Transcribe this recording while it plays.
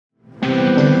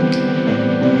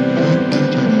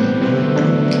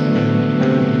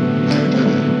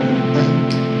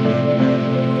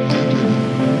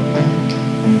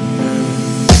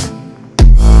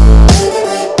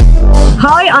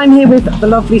I'm here with the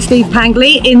lovely Steve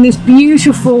Pangli in this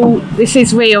beautiful, this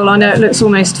is real, I know it looks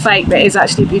almost fake, but it is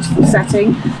actually a beautiful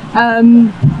setting.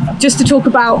 Just to talk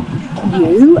about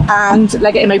you and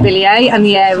Leggett Immobilier and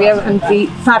the area and the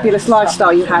fabulous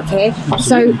lifestyle you have here.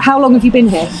 So how long have you been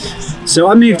here? So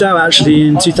I moved out actually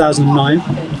in 2009.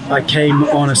 I came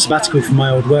on a sabbatical from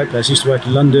my old workplace. I used to work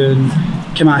in London,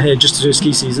 came out here just to do a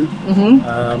ski season.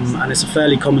 And it's a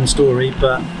fairly common story,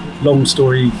 but long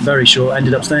story, very short,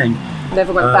 ended up staying.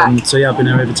 Never went back. So yeah, I've been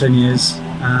here over 10 years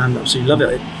and absolutely love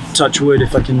it. Touch wood,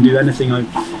 if I can do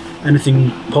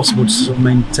anything possible to sort of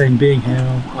maintain being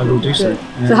here, I will do so.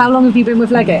 Yeah. So how long have you been with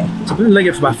Leggett? So I've been with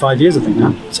Leggett for about 5 years, I think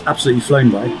now. It's absolutely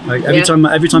flown by. Like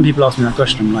every time people ask me that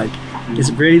question, I'm like, is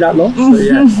it really that long? But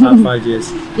yeah, about 5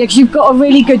 years. Yeah, because you've got a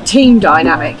really good team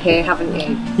dynamic here, haven't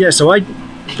you? Yeah, so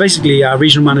basically our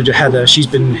regional manager Heather, she's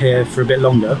been here for a bit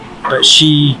longer, but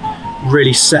she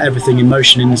really set everything in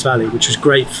motion in this valley, which was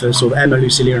great for sort of Emma,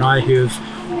 Lucilia and I, who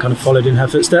have kind of followed in her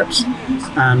footsteps.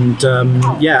 And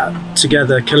yeah,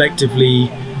 together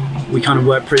collectively we kind of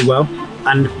work pretty well,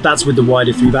 and that's with the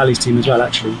wider Three Valleys team as well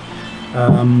actually.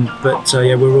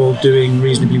 Yeah, we're all doing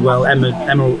reasonably well.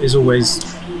 Emma is always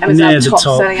near the top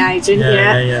selling agent.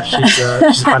 Yeah. She's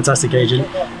a fantastic agent,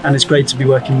 and it's great to be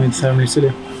working with her and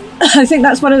Lucilia. I think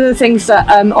that's one of the things that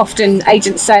often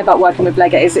agents say about working with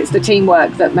Leggett is it's the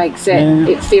teamwork that makes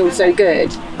it feel so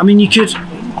good. I mean,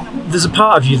 there's a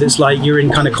part of you that's like you're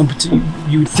in kind of competition.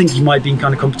 You think you might be in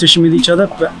kind of competition with each other,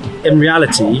 but in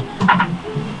reality,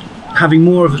 having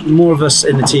more of us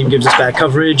in the team gives us better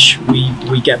coverage.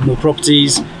 We get more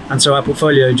properties, and so our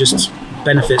portfolio just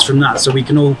benefits from that. So we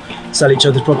can all sell each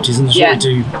other's properties, and that's what we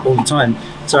do all the time.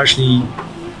 So actually,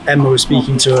 Emma was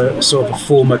speaking to a sort of a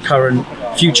former, current,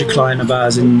 future client of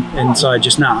ours inside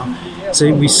just now.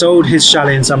 So we sold his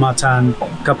chalet in Saint Martin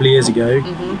a couple of years ago.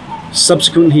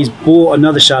 Subsequently, he's bought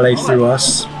another chalet through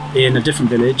us in a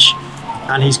different village,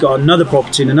 and he's got another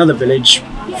property in another village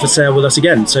for sale with us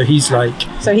again. So he's like,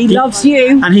 he loves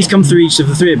you, and he's come through each of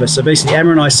the three of us. So basically,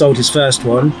 Emma and I sold his first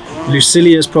one.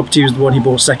 Lucilia's property was the one he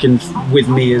bought second with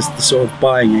me as the sort of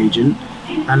buying agent,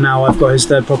 and now I've got his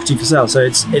third property for sale. So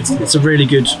it's a really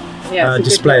good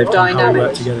display of how we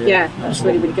work together. Yeah, that's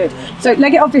really, really good. So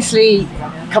Leggett obviously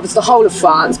covers the whole of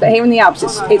France, but here in the Alps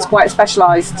it's quite a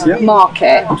specialised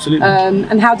market. Absolutely.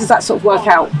 And how does that sort of work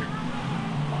out?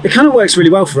 It kind of works really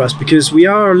well for us because we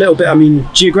are a little bit, I mean,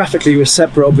 geographically we're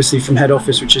separate obviously from head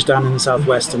office, which is down in the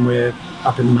southwest, and we're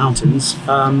up in the mountains.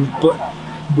 But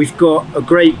we've got a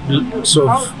great sort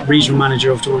of regional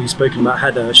manager. I've already spoken about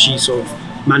Heather. She sort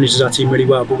of manages our team really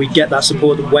well, but we get that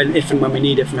support if and when we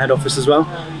need it from head office as well.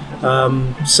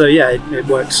 So yeah, it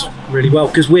works really well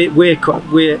because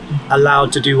we're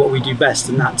allowed to do what we do best,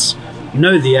 and that's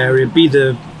know the area, be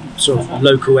the sort of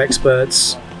local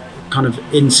experts kind of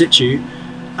in situ,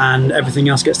 and everything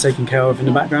else gets taken care of in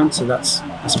the background. So that's a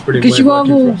brilliant way of working. Because you are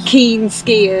all keen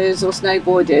skiers or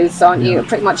snowboarders, aren't you?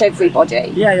 Pretty much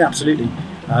everybody. Yeah, absolutely.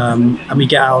 And we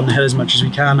get out on the hill as much as we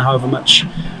can, however much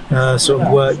sort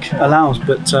of work allows.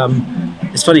 But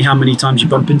it's funny how many times you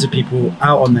bump into people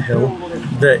out on the hill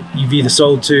that you've either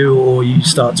sold to or you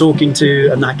start talking to,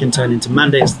 and that can turn into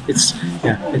mandates. It's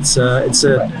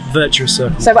a virtuous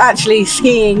circle. So actually,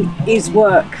 skiing is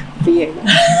work for you.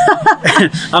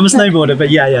 I'm a snowboarder, but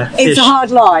yeah. It's a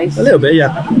hard life. A little bit,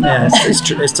 yeah.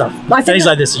 It's tough. Days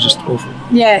like this are just awful.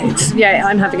 Yeah,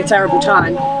 I'm having a terrible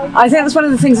time. I think that's one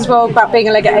of the things as well about being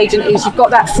a Leggett agent is you've got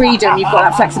that freedom, you've got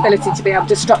that flexibility to be able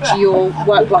to structure your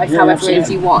work life however it is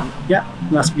you want. Yeah,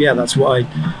 that's what I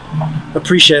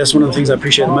appreciate. That's one of the things I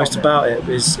appreciate the most about it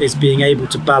is being able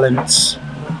to balance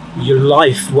your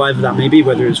life, whatever that may be,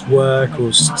 whether it's work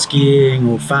or skiing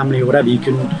or family or whatever.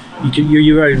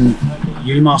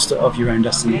 You're master of your own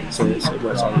destiny. So it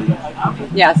works out really well.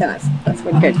 Yeah, I think that's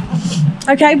really good.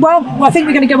 Okay, well, I think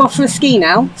we're going to go off for a ski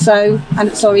now.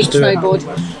 Snowboard.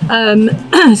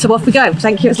 So off we go.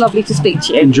 Thank you. It's lovely to speak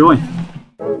to you. Enjoy.